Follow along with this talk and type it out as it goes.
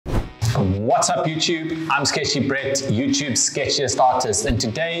What's up YouTube? I'm Sketchy Brett, YouTube's sketchiest artist, and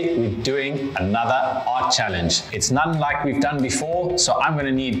today we're doing another art challenge. It's none like we've done before, so I'm going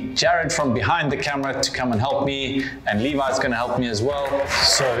to need Jared from behind the camera to come and help me, and Levi's going to help me as well.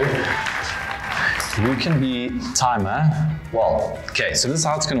 So you can be timer. Well, okay, so this is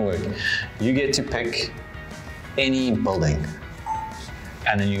how it's going to work. You get to pick any building,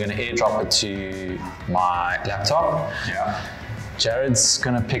 and then you're going to airdrop it to my laptop. Yeah. Jared's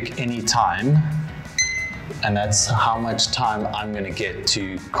gonna pick any time, and that's how much time I'm gonna get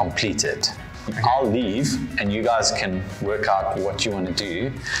to complete it. Okay. I'll leave, and you guys can work out what you want to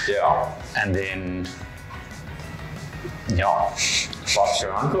do. Yeah. And then, yeah, box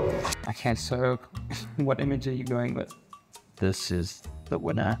your uncle. Okay, so what image are you going with? This is the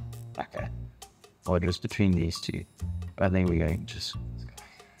winner. Okay. Or just between these two. I think we're going just.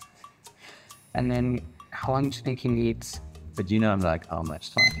 And then, how long do you think he needs? But you know, I'm like, how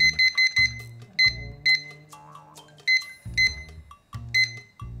much time?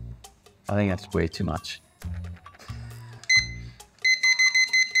 I think that's way too much.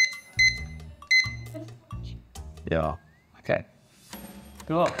 Yeah. Okay.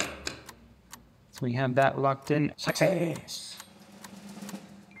 Cool. So we have that locked in. Success.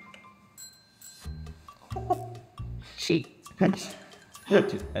 See. That's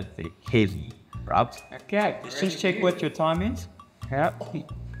the heavy. Okay, let's just check what your time is. Yeah.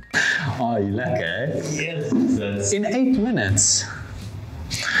 Oh, you like it? Yes. In 8 minutes.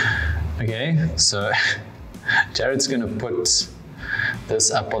 Okay, so Jared's gonna put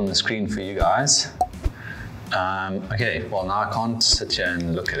this up on the screen for you guys. Okay, well now I can't sit here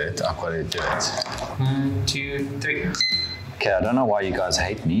and look at it. I've got to do it. 1, 2, 3. Okay, I don't know why you guys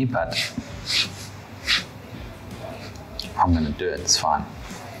hate me, but I'm gonna do it. It's fine.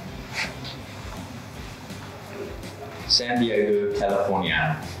 San Diego,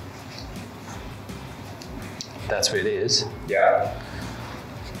 California. That's where it is? Yeah.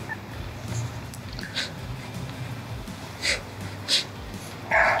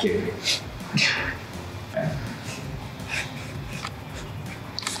 Okay.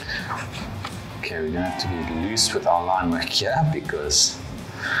 Okay, we're gonna have to be loose with our line work here because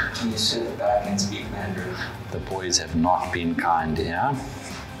Can you sit back and speak Mandarin? The boys have not been kind here.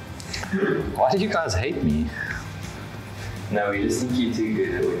 Why do you guys hate me? No, we just think you're too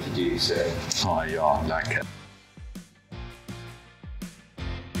good at what you do, so. Oh yeah, like it.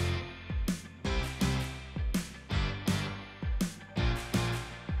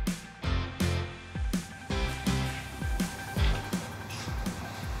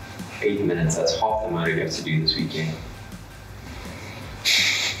 Eight minutes, that's half the amount I have to do this weekend.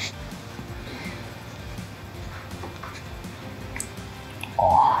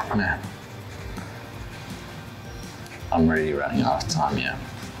 Oh man. I'm really running out of time here.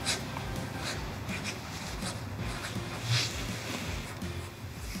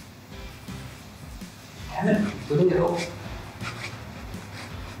 Haven't look at all.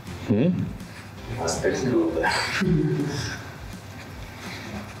 That's pretty cool.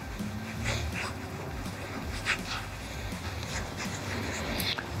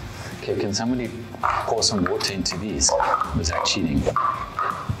 Okay, can somebody pour some water into these? Was that cheating?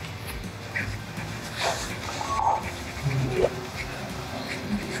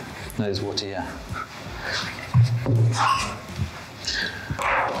 No, there's water here.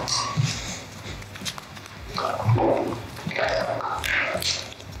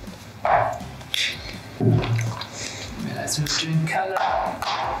 Let's move to color. I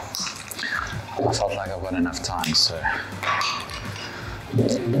felt like I've got enough time, so.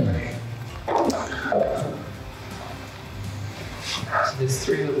 So there's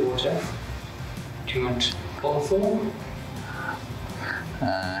 3 with water. Do you want all 4?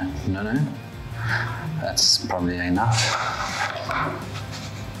 No. That's probably enough.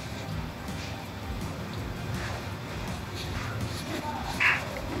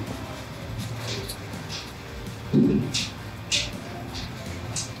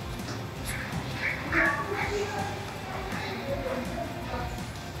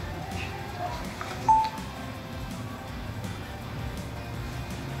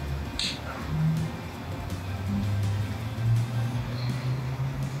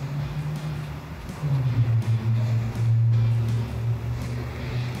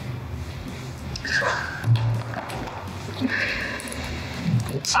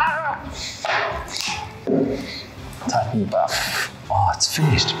 Tighten buff. Oh, it's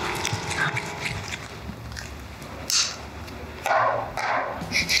finished.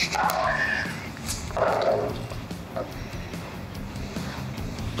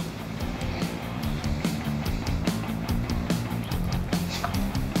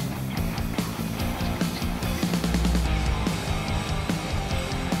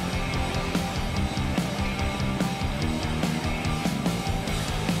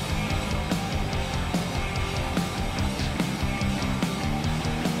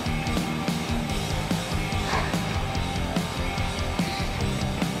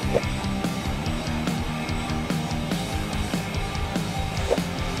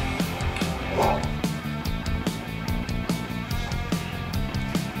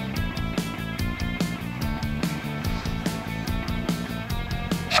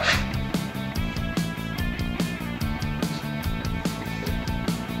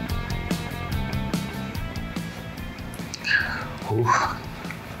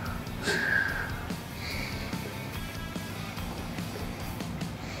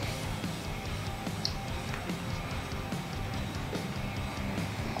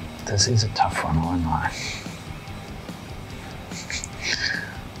 This is a tough one, I won't lie.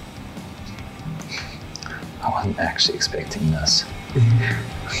 I wasn't actually expecting this.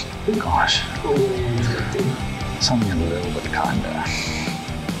 Gosh. Something a little bit kinder.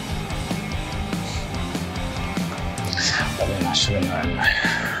 But then I should have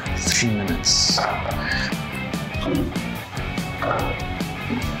known. 3 minutes.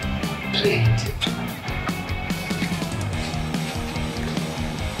 Plenty.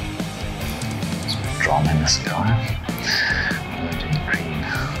 Drama in the sky. I'm going to do green.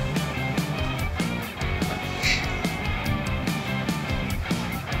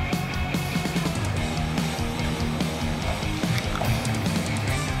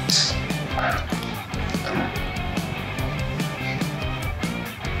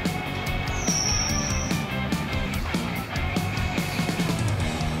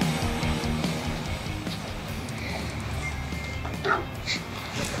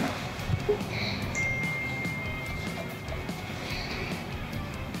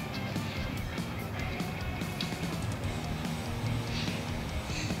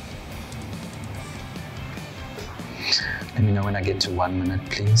 Let me know when I get to 1 minute,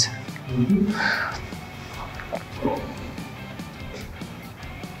 please.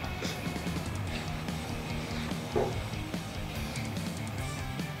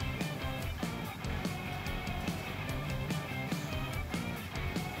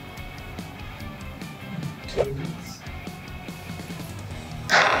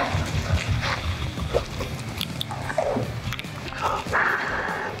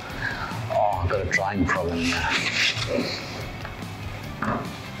 Oh, I've got a drying problem here.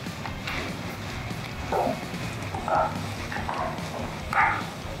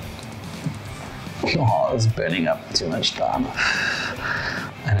 Oh, it's burning up too much time.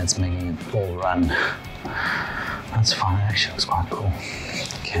 And it's making it all run. That's fine, it actually looks quite cool.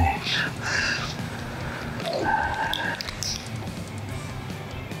 Okay.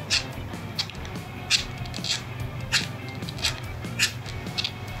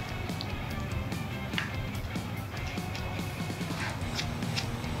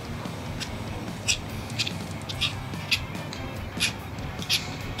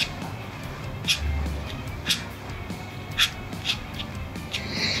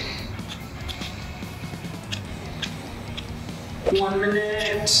 One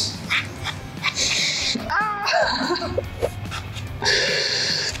minute.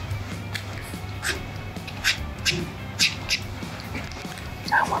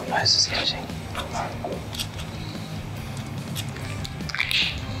 Ah, my nose is itching.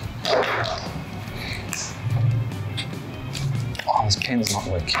 Oh, this pen's not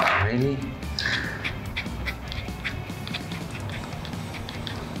working. Really?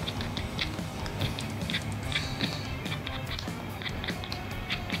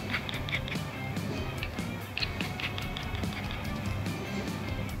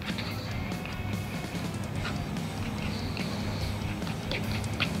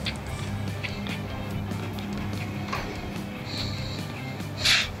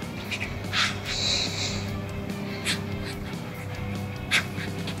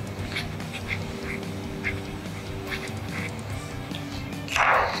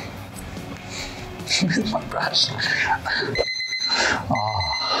 Where's my brush?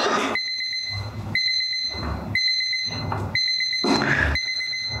 Oh.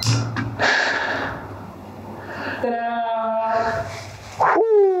 Ta-da!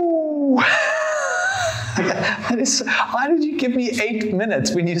 Whew. That is, why did you give me 8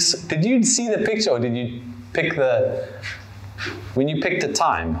 minutes? When did you see the picture or did you pick when you picked the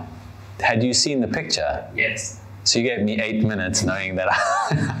time, had you seen the picture? Yes. So you gave me 8 minutes knowing that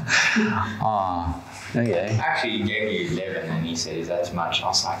oh, okay. Actually, he gave me 11 and he said, is that too much? I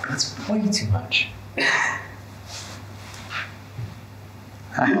was like, that's way too much.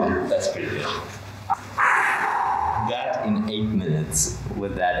 That's pretty good. That in 8 minutes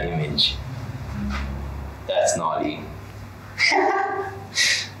with that image. That's naughty.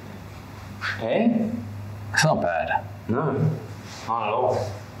 Hey? It's not bad. No, not at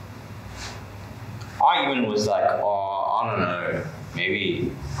all. I even was like, oh, I don't know,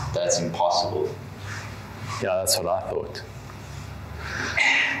 maybe that's impossible. Yeah, that's what I thought.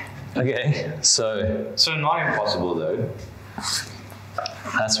 Okay, so So not impossible though.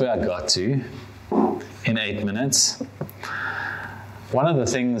 that's where I got to in 8 minutes. One of the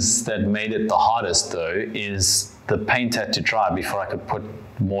things that made it the hardest though is the paint had to dry before I could put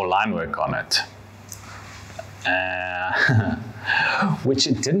more line work on it. Which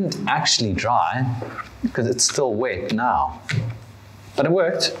it didn't actually dry because it's still wet now, but it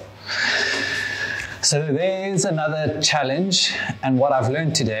worked. So there's another challenge, and what I've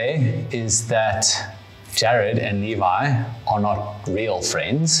learned today is that Jared and Levi are not real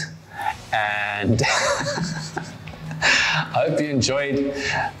friends, and I hope you enjoyed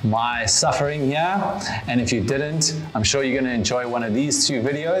my suffering here, and if you didn't, I'm sure you're going to enjoy one of these 2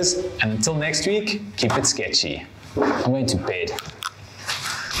 videos, and until next week, keep it sketchy. I'm going to bed.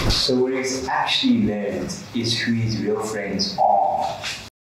 So what he's actually learned is who his real friends are.